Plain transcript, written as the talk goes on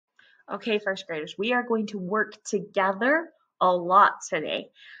Okay, first graders, we are going to work together a lot today.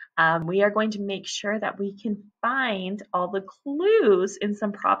 We are going to make sure that we can find all the clues in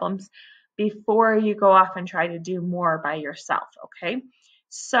some problems before you go off and try to do more by yourself, okay?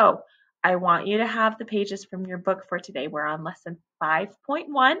 So I want you to have the pages from your book for today. We're on lesson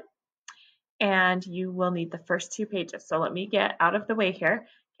 5.1 and you will need the first 2 pages. So let me get out of the way here.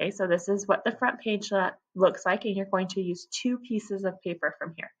 Okay, so this is what the front page looks like, and you're going to use 2 pieces of paper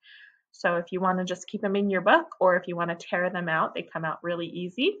from here. So if you want to just keep them in your book, or if you want to tear them out, they come out really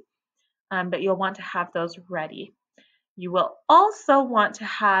easy, but you'll want to have those ready. You will also want to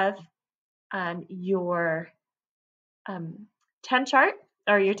have your 10 chart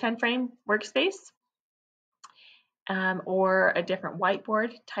or your 10 frame workspace or a different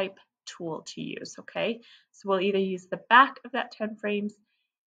whiteboard type tool to use, okay? So we'll either use the back of that 10 frames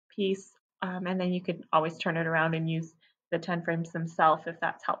piece, and then you could always turn it around and use the 10 frames themselves if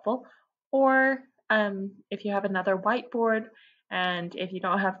that's helpful. Or if you have another whiteboard, and if you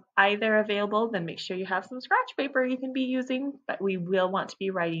don't have either available, then make sure you have some scratch paper you can be using, but we will want to be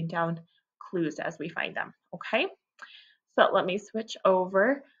writing down clues as we find them, okay? So let me switch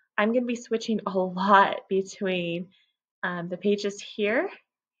over. I'm going to be switching a lot between the pages here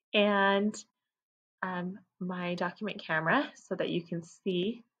and my document camera so that you can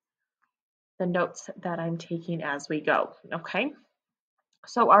see the notes that I'm taking as we go, okay?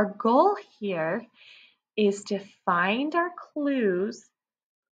 So our goal here is to find our clues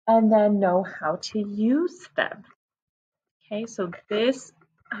and then know how to use them. Okay, so this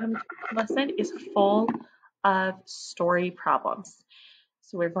lesson is full of story problems.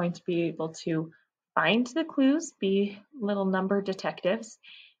 So we're going to be able to find the clues, be little number detectives,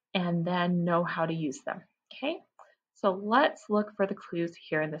 and then know how to use them. Okay, so let's look for the clues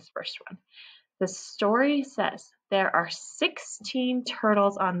here in this first one. The story says there are 16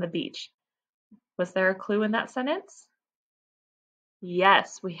 turtles on the beach. Was there a clue in that sentence?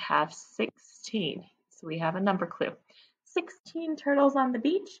 Yes, we have 16. So we have a number clue. 16 turtles on the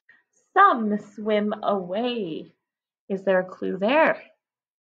beach. Some swim away. Is there a clue there?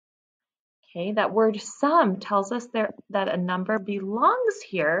 Okay, that word some tells us that a number belongs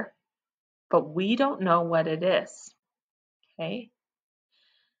here, but we don't know what it is. Okay.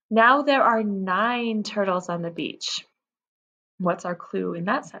 Now there are 9 turtles on the beach. What's our clue in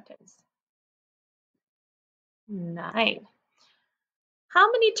that sentence? 9.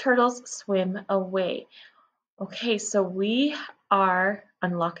 How many turtles swim away? Okay, so we are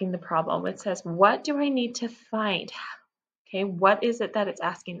unlocking the problem. It says, what do I need to find? Okay, what is it that it's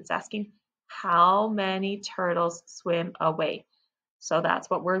asking? It's asking how many turtles swim away. So that's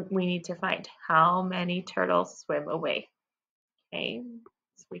what we need to find. How many turtles swim away? Okay,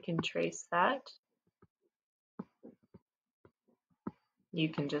 so we can trace that. You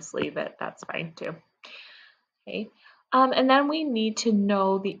can just leave it, that's fine too. Okay, and then we need to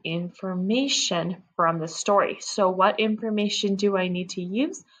know the information from the story. So what information do I need to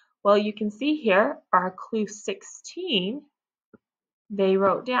use? Well, you can see here our clue 16, they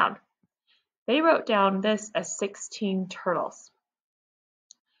wrote down. They wrote down this as 16 turtles.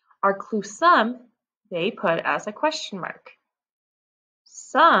 Our clue some, they put as a question mark.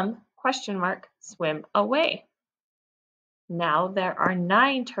 Some, question mark, swim away. Now there are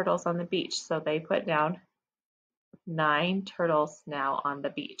 9 turtles on the beach, so they put down 9 turtles now on the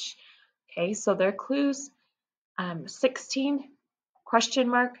beach. Okay, so their clues 16, question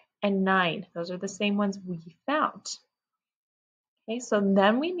mark, and 9. Those are the same ones we found. Okay, so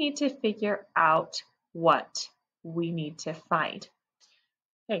then we need to figure out what we need to find.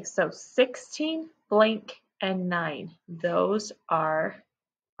 Okay, so 16, blank, and 9. Those are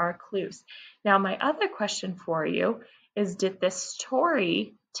our clues. Now my other question for you is, did this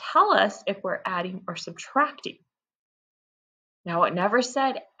story tell us if we're adding or subtracting? Now it never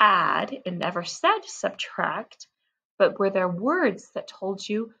said add, it never said subtract, but were there words that told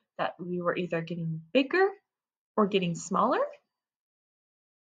you that we were either getting bigger or getting smaller?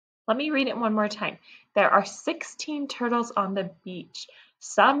 Let me read it one more time. There are 16 turtles on the beach.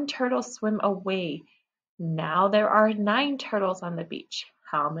 Some turtles swim away. Now there are 9 turtles on the beach.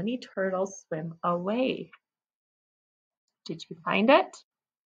 How many turtles swim away? Did you find it?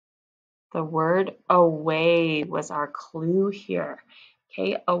 The word away was our clue here.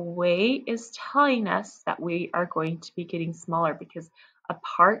 Okay, away is telling us that we are going to be getting smaller because a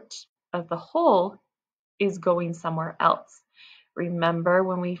part of the whole is going somewhere else. Remember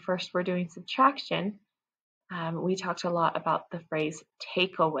when we first were doing subtraction, we talked a lot about the phrase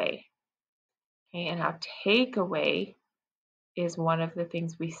take away. Okay, and how take away is one of the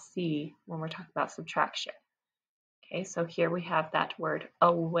things we see when we're talking about subtraction. Okay, so here we have that word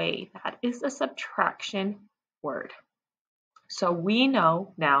away. That is a subtraction word. So we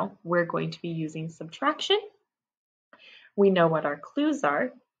know now we're going to be using subtraction. We know what our clues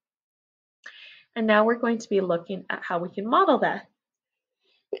are. And now we're going to be looking at how we can model that.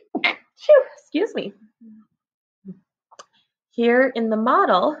 Excuse me. Here in the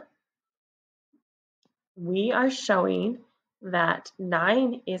model, we are showing that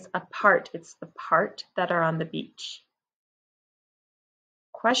 9 is a part. It's the part that are on the beach.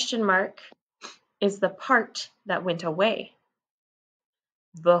 Question mark is the part that went away.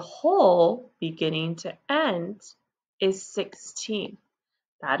 The whole beginning to end is 16.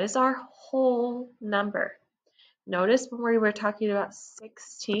 That is our whole number. Notice when we were talking about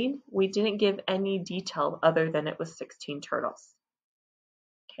 16, we didn't give any detail other than it was 16 turtles.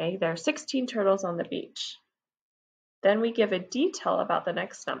 Okay, there are 16 turtles on the beach. Then we give a detail about the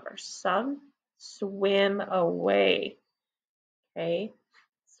next number. Some swim away. Okay,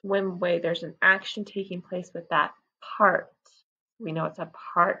 swim away. There's an action taking place with that part. We know it's a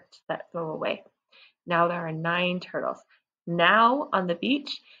part that flew away. Now there are 9 turtles. Now on the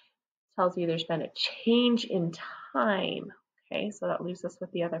beach tells you there's been a change in time. Okay, so that leaves us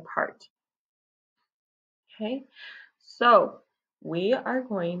with the other part. Okay, so we are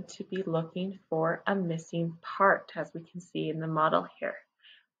going to be looking for a missing part, as we can see in the model here.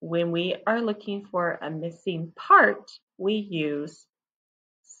 When we are looking for a missing part, we use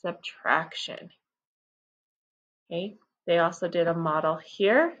subtraction. Okay, they also did a model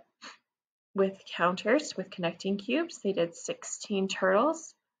here with counters, with connecting cubes. They did 16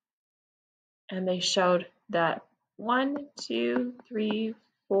 turtles, and they showed that 1, 2, 3,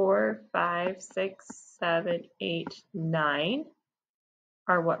 4, 5, 6, 7, 8, 9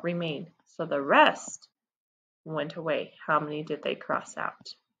 are what remain. So the rest went away. How many did they cross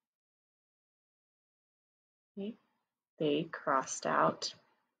out? Okay. They crossed out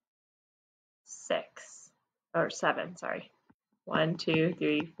 7, sorry. 1, 2,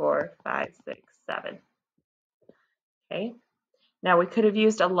 3, 4, 5, 6, 7. Okay. Now we could have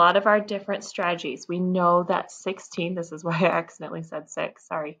used a lot of our different strategies. We know that 16, this is why I accidentally said 6,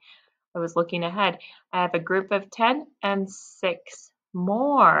 sorry. I was looking ahead. I have a group of 10 and 6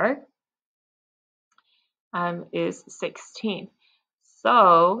 more is 16.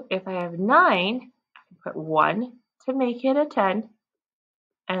 So if I have 9, I can put 1 to make it a 10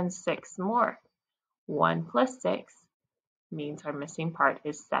 and 6 more. 1 plus 6 means our missing part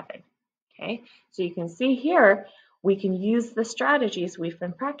is 7. Okay, so you can see here we can use the strategies we've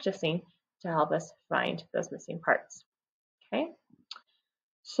been practicing to help us find those missing parts. Okay,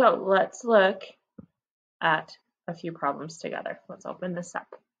 so let's look at a few problems together. Let's open this up.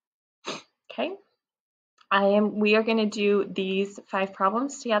 Okay, we are going to do these 5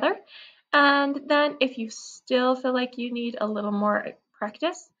 problems together, and then if you still feel like you need a little more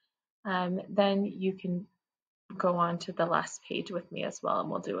practice, then you can go on to the last page with me as well, and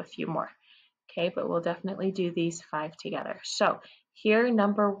we'll do a few more. Okay, but we'll definitely do these 5 together. So here,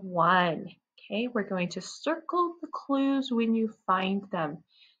 number 1. Okay, we're going to circle the clues when you find them.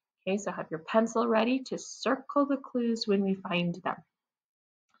 Okay, so have your pencil ready to circle the clues when we find them.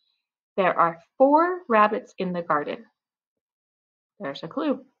 There are 4 rabbits in the garden. There's a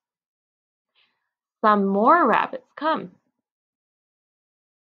clue. Some more rabbits come.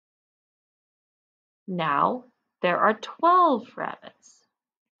 Now there are 12 rabbits.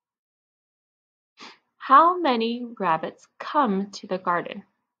 How many rabbits come to the garden?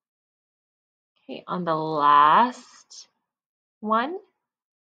 Okay, on the last one,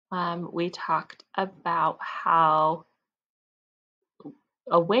 we talked about how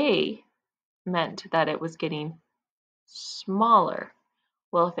away meant that it was getting smaller.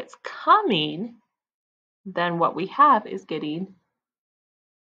 Well, if it's coming, then what we have is getting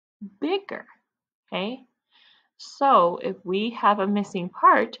bigger, okay? So if we have a missing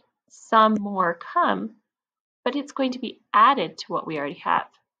part, some more come, but it's going to be added to what we already have.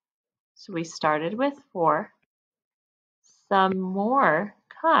 So we started with 4, some more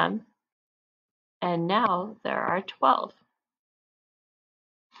come, and now there are 12.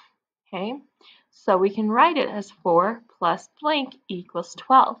 Okay, so we can write it as 4 plus blank equals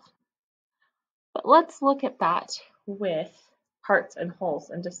 12. But let's look at that with parts and wholes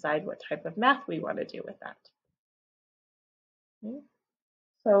and decide what type of math we want to do with that. Okay.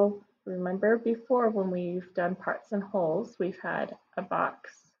 So remember before when we've done parts and wholes, we've had a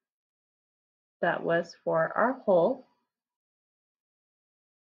box that was for our whole.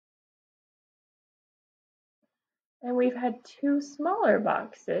 And we've had 2 smaller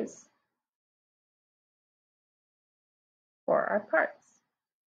boxes for our parts.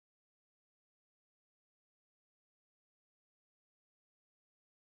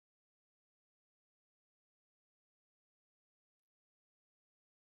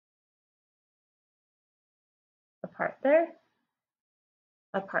 part there,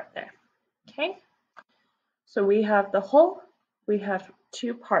 a part there. Okay, so we have the whole, we have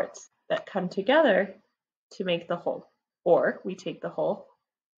two parts that come together to make the whole, or we take the whole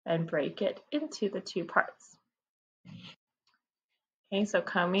and break it into the two parts. Okay, so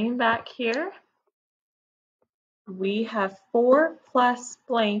coming back here, we have 4 plus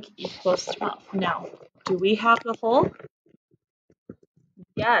blank equals 12. Now, do we have the whole?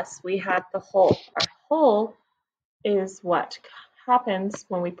 Yes, we have the whole. Our whole is what happens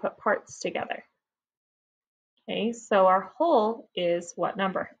when we put parts together. Okay, so our whole is what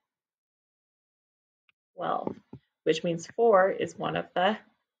number? 12, which means 4 is one of the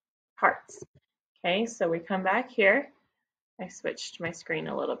parts. Okay, so we come back here. I switched my screen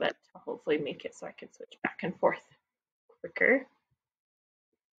a little bit to hopefully make it so I can switch back and forth quicker.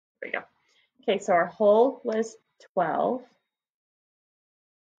 There we go. Okay, so our whole was 12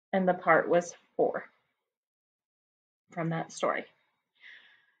 and the part was 4 from that story.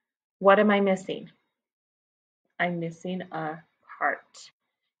 What am I missing? I'm missing a part.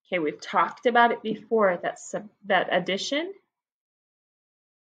 Okay, we've talked about it before, that addition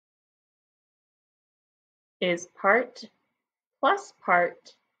is part plus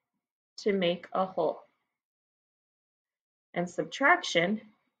part to make a whole. And subtraction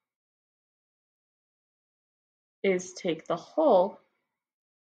is take the whole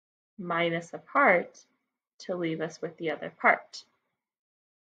minus a part to leave us with the other part.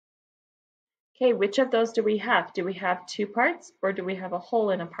 Okay, which of those do we have? Do we have two parts or do we have a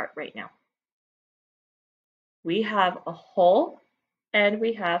whole and a part right now? We have a whole and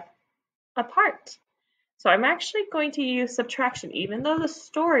we have a part. So I'm actually going to use subtraction. Even though the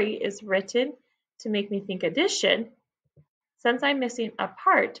story is written to make me think addition, since I'm missing a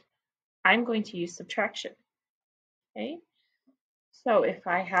part, I'm going to use subtraction. Okay, so if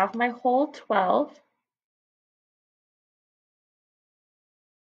I have my whole 12,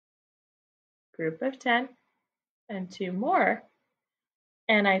 group of 10, and 2 more,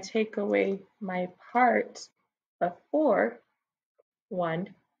 and I take away my part of 4, 1,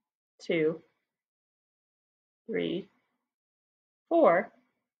 2, 3, 4,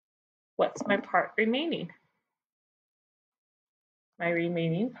 what's my part remaining? My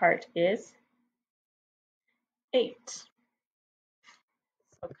remaining part is 8.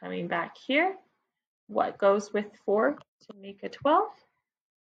 So coming back here, what goes with 4 to make a 12?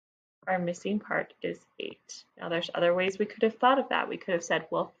 Our missing part is 8. Now there's other ways we could have thought of that. We could have said,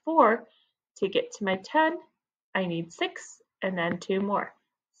 well, 4, to get to my 10, I need 6, and then 2 more,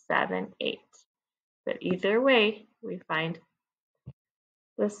 7, 8. But either way, we find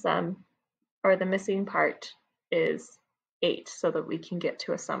the sum, or the missing part is 8, so that we can get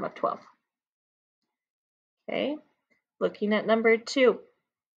to a sum of 12. Okay, looking at number 2.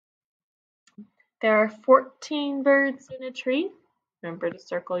 There are 14 birds in a tree. Remember to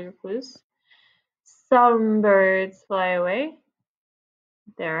circle your clues. Some birds fly away.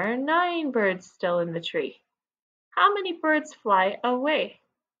 There are 9 birds still in the tree. How many birds fly away?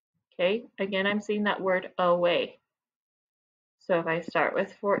 Okay, again, I'm seeing that word away. So if I start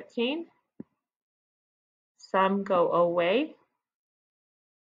with 14, some go away,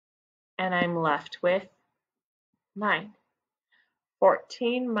 and I'm left with 9.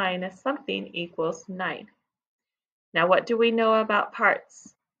 14 minus something equals 9. Now, what do we know about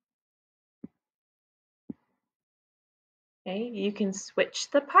parts? Okay, you can switch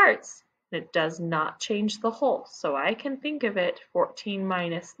the parts. It does not change the whole. So I can think of it 14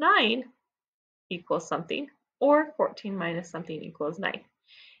 minus 9 equals something, or 14 minus something equals 9.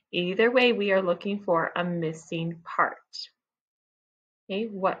 Either way, we are looking for a missing part. Okay,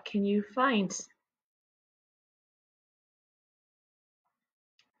 what can you find?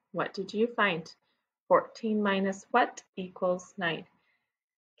 What did you find? 14 minus what equals 9?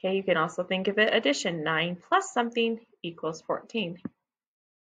 Okay, you can also think of it addition. 9 plus something equals 14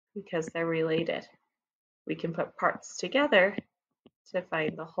 because they're related. We can put parts together to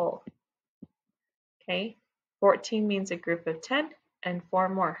find the whole. Okay, 14 means a group of 10 and 4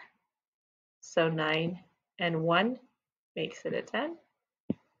 more. So 9 and 1 makes it a 10,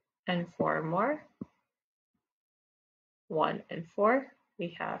 and 4 more, 1 and 4,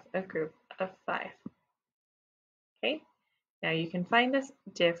 we have a group of 5. Okay, now you can find this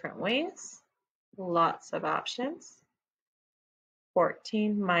different ways, lots of options.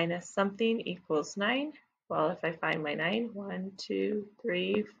 14 minus something equals 9. Well, if I find my 9, 1, 2,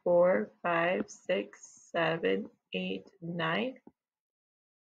 3, 4, 5, 6, 7, 8, 9,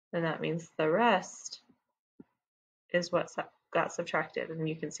 then that means the rest is what got subtracted. And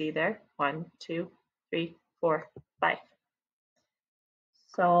you can see there, 1, 2, 3, 4, 5.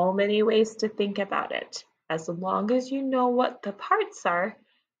 So many ways to think about it. As long as you know what the parts are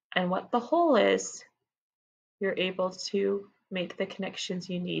and what the whole is, you're able to make the connections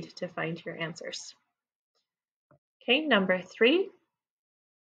you need to find your answers. Okay, number 3.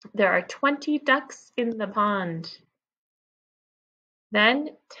 There are 20 ducks in the pond. Then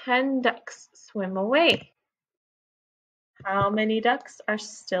 10 ducks swim away. How many ducks are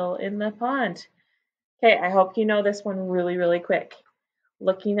still in the pond? Okay, I hope you know this one really, really quick.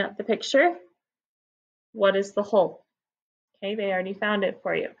 Looking at the picture, what is the whole? Okay, they already found it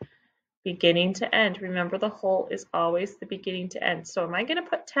for you. Beginning to end. Remember, the whole is always the beginning to end. So am I going to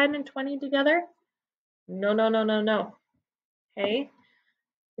put 10 and 20 together? No, no, no, no, no. Okay,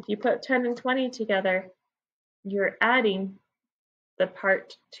 if you put 10 and 20 together, you're adding the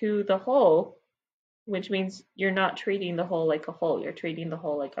part to the whole, which means you're not treating the whole like a whole, you're treating the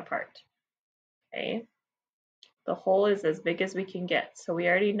whole like a part. Okay, the whole is as big as we can get, so we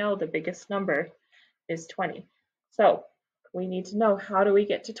already know the biggest number is 20. So we need to know, how do we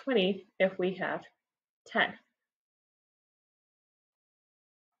get to 20 if we have 10?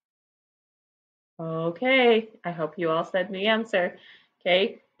 Okay, I hope you all said the answer.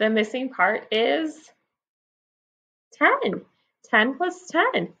 Okay, the missing part is 10. 10 plus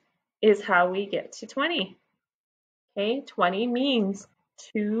 10 is how we get to 20. Okay, 20 means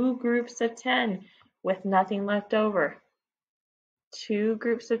 2 groups of 10 with nothing left over. 2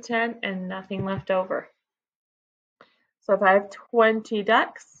 groups of 10 and nothing left over. So if I have 20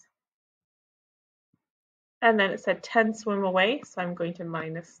 ducks, and then it said 10 swim away, so I'm going to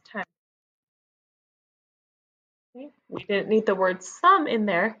minus 10. Okay. We didn't need the word some in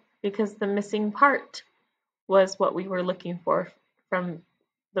there because the missing part was what we were looking for from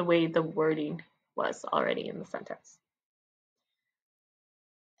the way the wording was already in the sentence.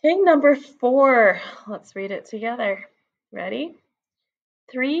 Okay, number 4. Let's read it together. Ready?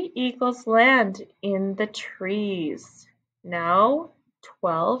 3 eagles land in the trees. Now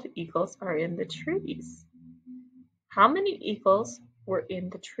 12 eagles are in the trees. How many eagles were in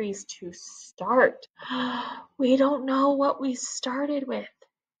the trees to start? We don't know what we started with. It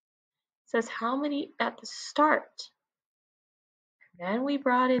says how many at the start. Then we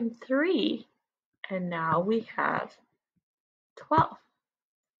brought in 3, and now we have 12.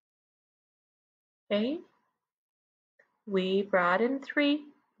 Okay? We brought in 3,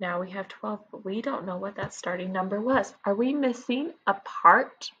 now we have 12, but we don't know what that starting number was. Are we missing a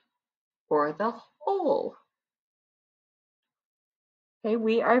part or the whole? Okay,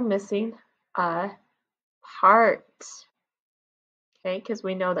 we are missing a part. Okay, because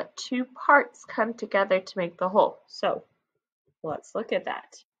we know that 2 parts come together to make the whole. So let's look at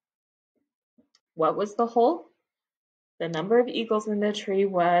that. What was the whole? The number of eagles in the tree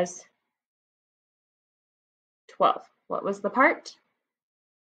was 12. What was the part?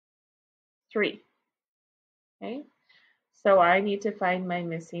 3. Okay, so I need to find my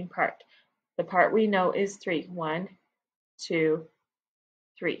missing part. The part we know is 3. 1, 2,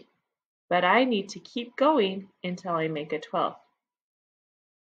 3. But I need to keep going until I make a 12.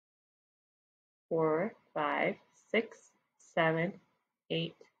 4, 5, 6, 7,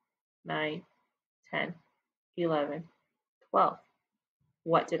 8, 9, 10, 11, 12.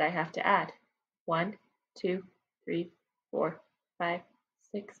 What did I have to add? 1, 2, 3, 4, 5,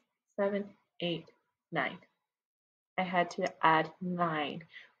 6, 7, 8, 9. I had to add 9,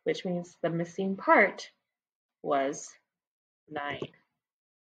 which means the missing part was 9.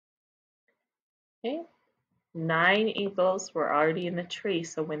 Okay, 9 eagles were already in the tree,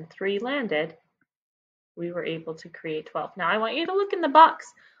 so when 3 landed, we were able to create 12. Now I want you to look in the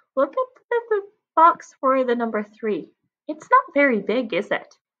box. Look at the box for the number 3. It's not very big, is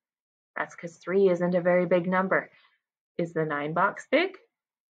it? That's because 3 isn't a very big number. Is the 9 box big?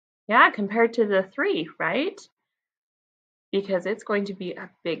 Yeah, compared to the 3, right? Because it's going to be a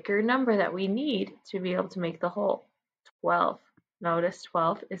bigger number that we need to be able to make the whole. 12. Notice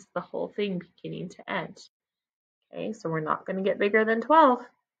 12 is the whole thing beginning to end. Okay, so we're not going to get bigger than 12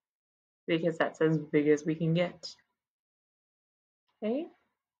 because that's as big as we can get. Okay.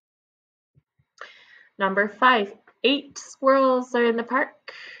 Number 5, 8 squirrels are in the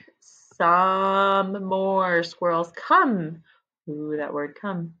park. Some more squirrels come. Ooh, that word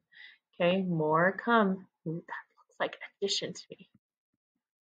come. Okay, more come. Ooh, that looks like addition to me.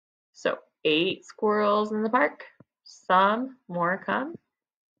 So 8 squirrels in the park. Some more come.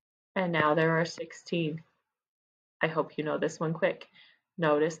 And now there are 16. I hope you know this one quick.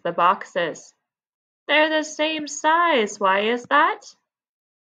 Notice the boxes. They're the same size. Why is that?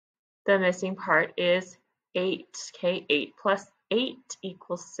 The missing part is 8. Okay, 8 plus 8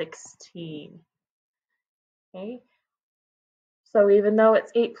 equals 16. Okay, So even though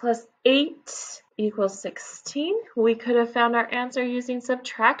it's 8 plus 8 equals 16, we could have found our answer using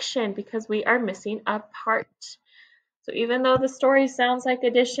subtraction because we are missing a part. So even though the story sounds like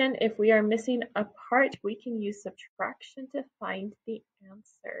addition, if we are missing a part, we can use subtraction to find the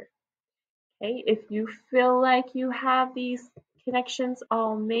answer. Okay, if you feel like you have these connections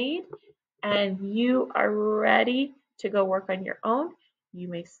all made and you are ready to go work on your own, you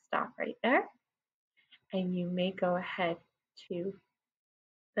may stop right there and you may go ahead to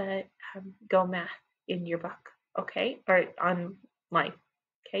the GoMath in your book, okay, or online.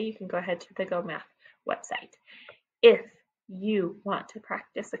 Okay, you can go ahead to the GoMath website. If you want to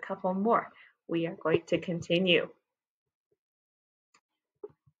practice a couple more, we are going to continue.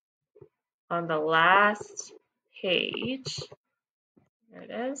 On the last page, there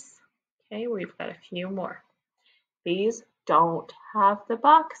it is. Okay, we've got a few more. These don't have the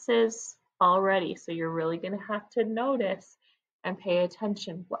boxes already, so you're really going to have to notice and pay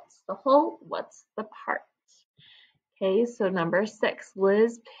attention. What's the whole? What's the part? Okay, so number 6,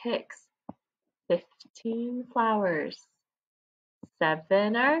 Liz picks 15 flowers.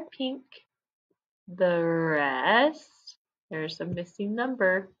 7 are pink. The rest, there's a missing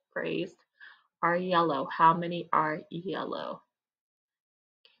number phrase, are yellow. How many are yellow?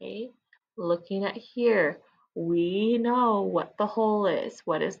 Okay, looking at here, we know what the whole is.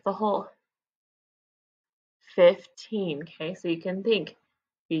 What is the whole? 15. Okay, so you can think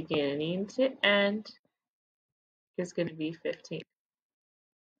beginning to end is going to be 15.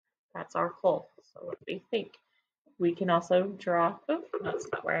 That's our whole. So what do you think? We can also draw, oh, that's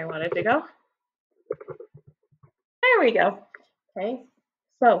not where I wanted to go. There we go. Okay,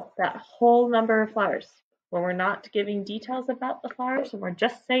 so that whole number of flowers, when we're not giving details about the flowers and we're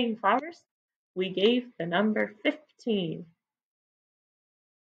just saying flowers, we gave the number 15.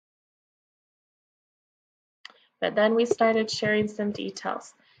 But then we started sharing some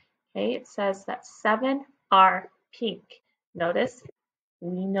details. Okay, it says that 7 are pink. Notice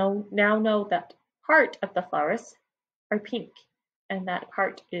we now know that part of the flowers are pink, and that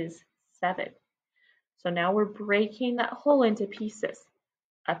part is 7. So now we're breaking that whole into pieces.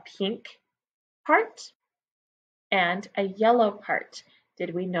 A pink part and a yellow part.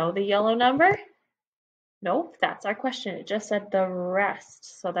 Did we know the yellow number? Nope, that's our question. It just said the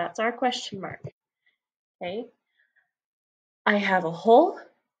rest, so that's our question mark. Okay, I have a whole,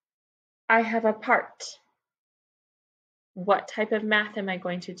 I have a part. What type of math am I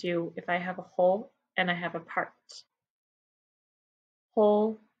going to do if I have a whole and I have a part?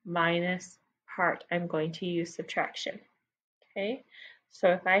 Whole minus part. I'm going to use subtraction. Okay, so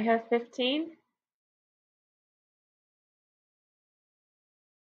if I have 15,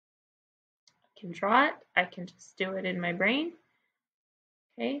 I can draw it. I can just do it in my brain.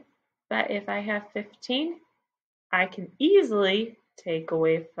 Okay, but if I have 15, I can easily take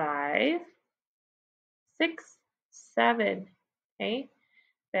away 5, 6, 7. Okay,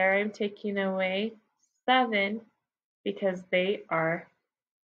 there I'm taking away 7 because they are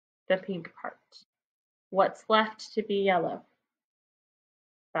the pink part. What's left to be yellow?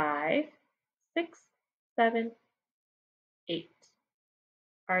 5, 6, 7, 8.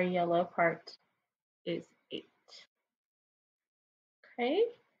 Our yellow part is 8. Okay,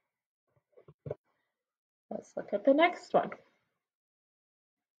 let's look at the next one.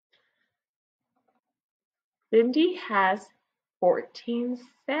 Cindy has 14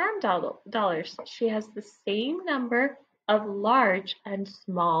 sand dollars. She has the same number of large and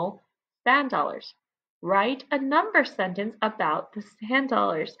small sand dollars. Write a number sentence about the sand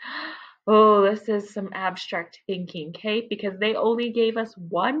dollars. Oh, this is some abstract thinking, okay? Because they only gave us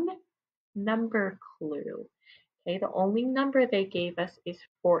one number clue. Okay, the only number they gave us is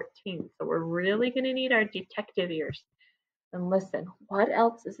 14. So we're really going to need our detective ears. And listen, what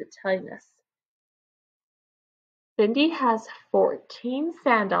else is it telling us? Cindy has 14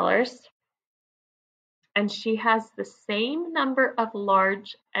 sand dollars and she has the same number of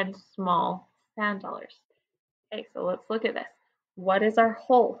large and small sand dollars. Okay, so let's look at this. What is our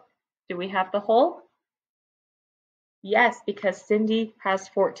whole? Do we have the whole? Yes, because Cindy has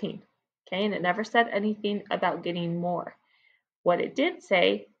 14. Okay, and it never said anything about getting more. What it did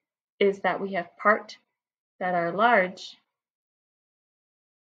say is that we have part that are large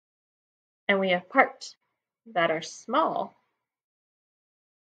and we have part that are small,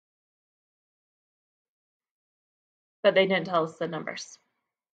 but they didn't tell us the numbers.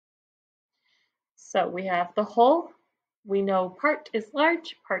 So we have the whole, we know part is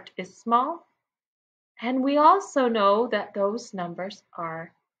large, part is small, and we also know that those numbers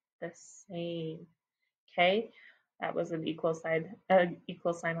are the same. Okay, that was an equal sign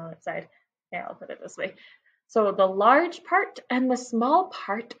on its side. Yeah, I'll put it this way. So the large part and the small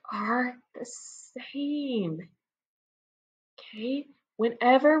part are the same. Okay,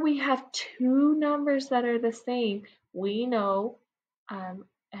 whenever we have two numbers that are the same, we know, and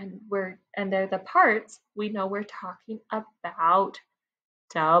they're the parts, we know we're talking about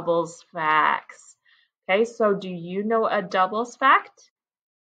doubles facts. Okay, so do you know a doubles fact?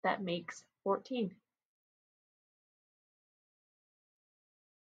 That makes 14.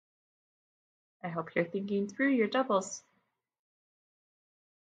 I hope you're thinking through your doubles.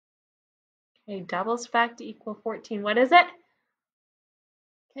 Okay, doubles fact equal 14. What is it?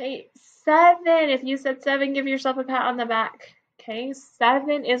 Okay, 7. If you said 7, give yourself a pat on the back. Okay,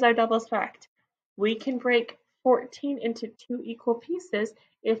 7 is our doubles fact. We can break 14 into 2 equal pieces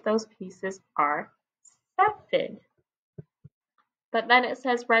if those pieces are 7. But then it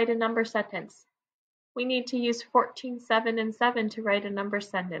says write a number sentence. We need to use 14, 7, and 7 to write a number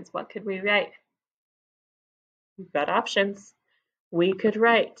sentence. What could we write? We've got options. We could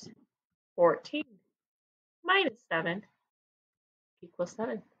write 14 minus 7 equals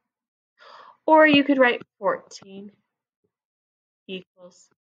 7. Or you could write 14 equals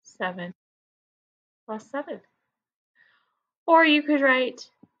 7 plus 7. Or you could write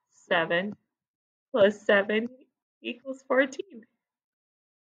 7 plus 7 equals 14.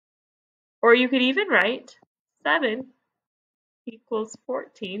 Or you could even write 7 equals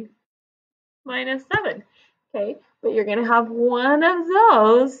 14 minus 7. Okay, but you're going to have one of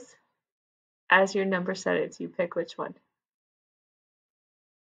those as your number sentence. You pick which one.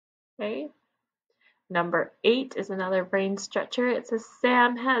 Okay. Number 8 is another brain stretcher. It says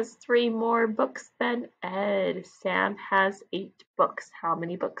Sam has 3 more books than Ed. Sam has 8 books. How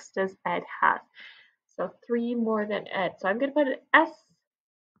many books does Ed have? So 3 more than Ed. So I'm going to put an S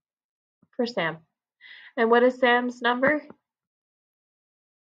for Sam. And what is Sam's number?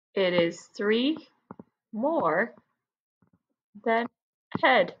 It is 3 more than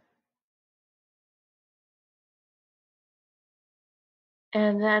Ed.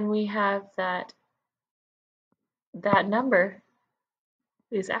 And then we have that number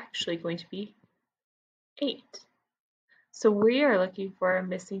is actually going to be 8. So we are looking for a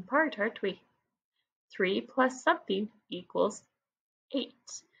missing part, aren't we? 3 plus something equals 8.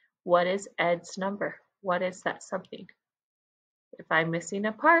 What is Ed's number? What is that something? If I'm missing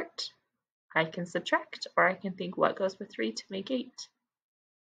a part, I can subtract, or I can think what goes with 3 to make 8.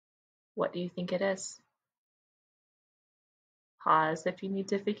 What do you think it is? Pause if you need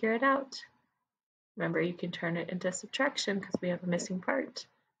to figure it out. Remember, you can turn it into subtraction because we have a missing part.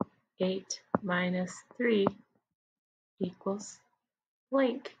 8 minus 3 equals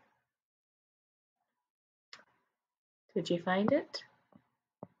blank. Did you find it?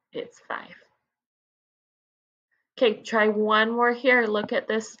 It's 5. Okay, try one more here. Look at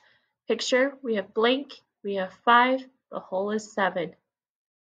this picture. We have blank, we have 5, the whole is 7.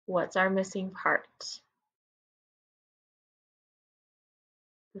 What's our missing part?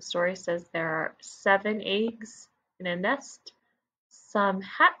 The story says there are 7 eggs in a nest. Some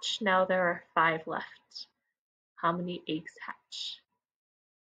hatch, now there are 5 left. How many eggs hatch?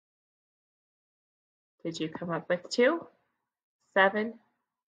 Did you come up with 2? 7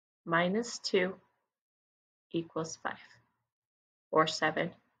 minus 2 equals 5. Or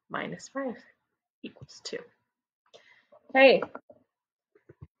 7 minus 5 equals 2. Okay,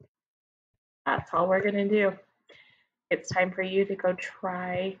 that's all we're going to do. It's time for you to go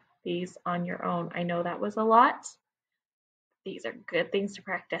try these on your own. I know that was a lot. These are good things to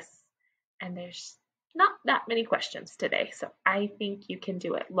practice. And there's not that many questions today, so I think you can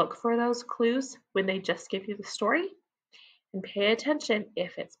do it. Look for those clues when they just give you the story and pay attention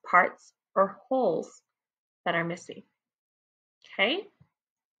if it's parts or wholes that are missing. Okay?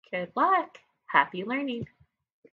 Good luck. Happy learning.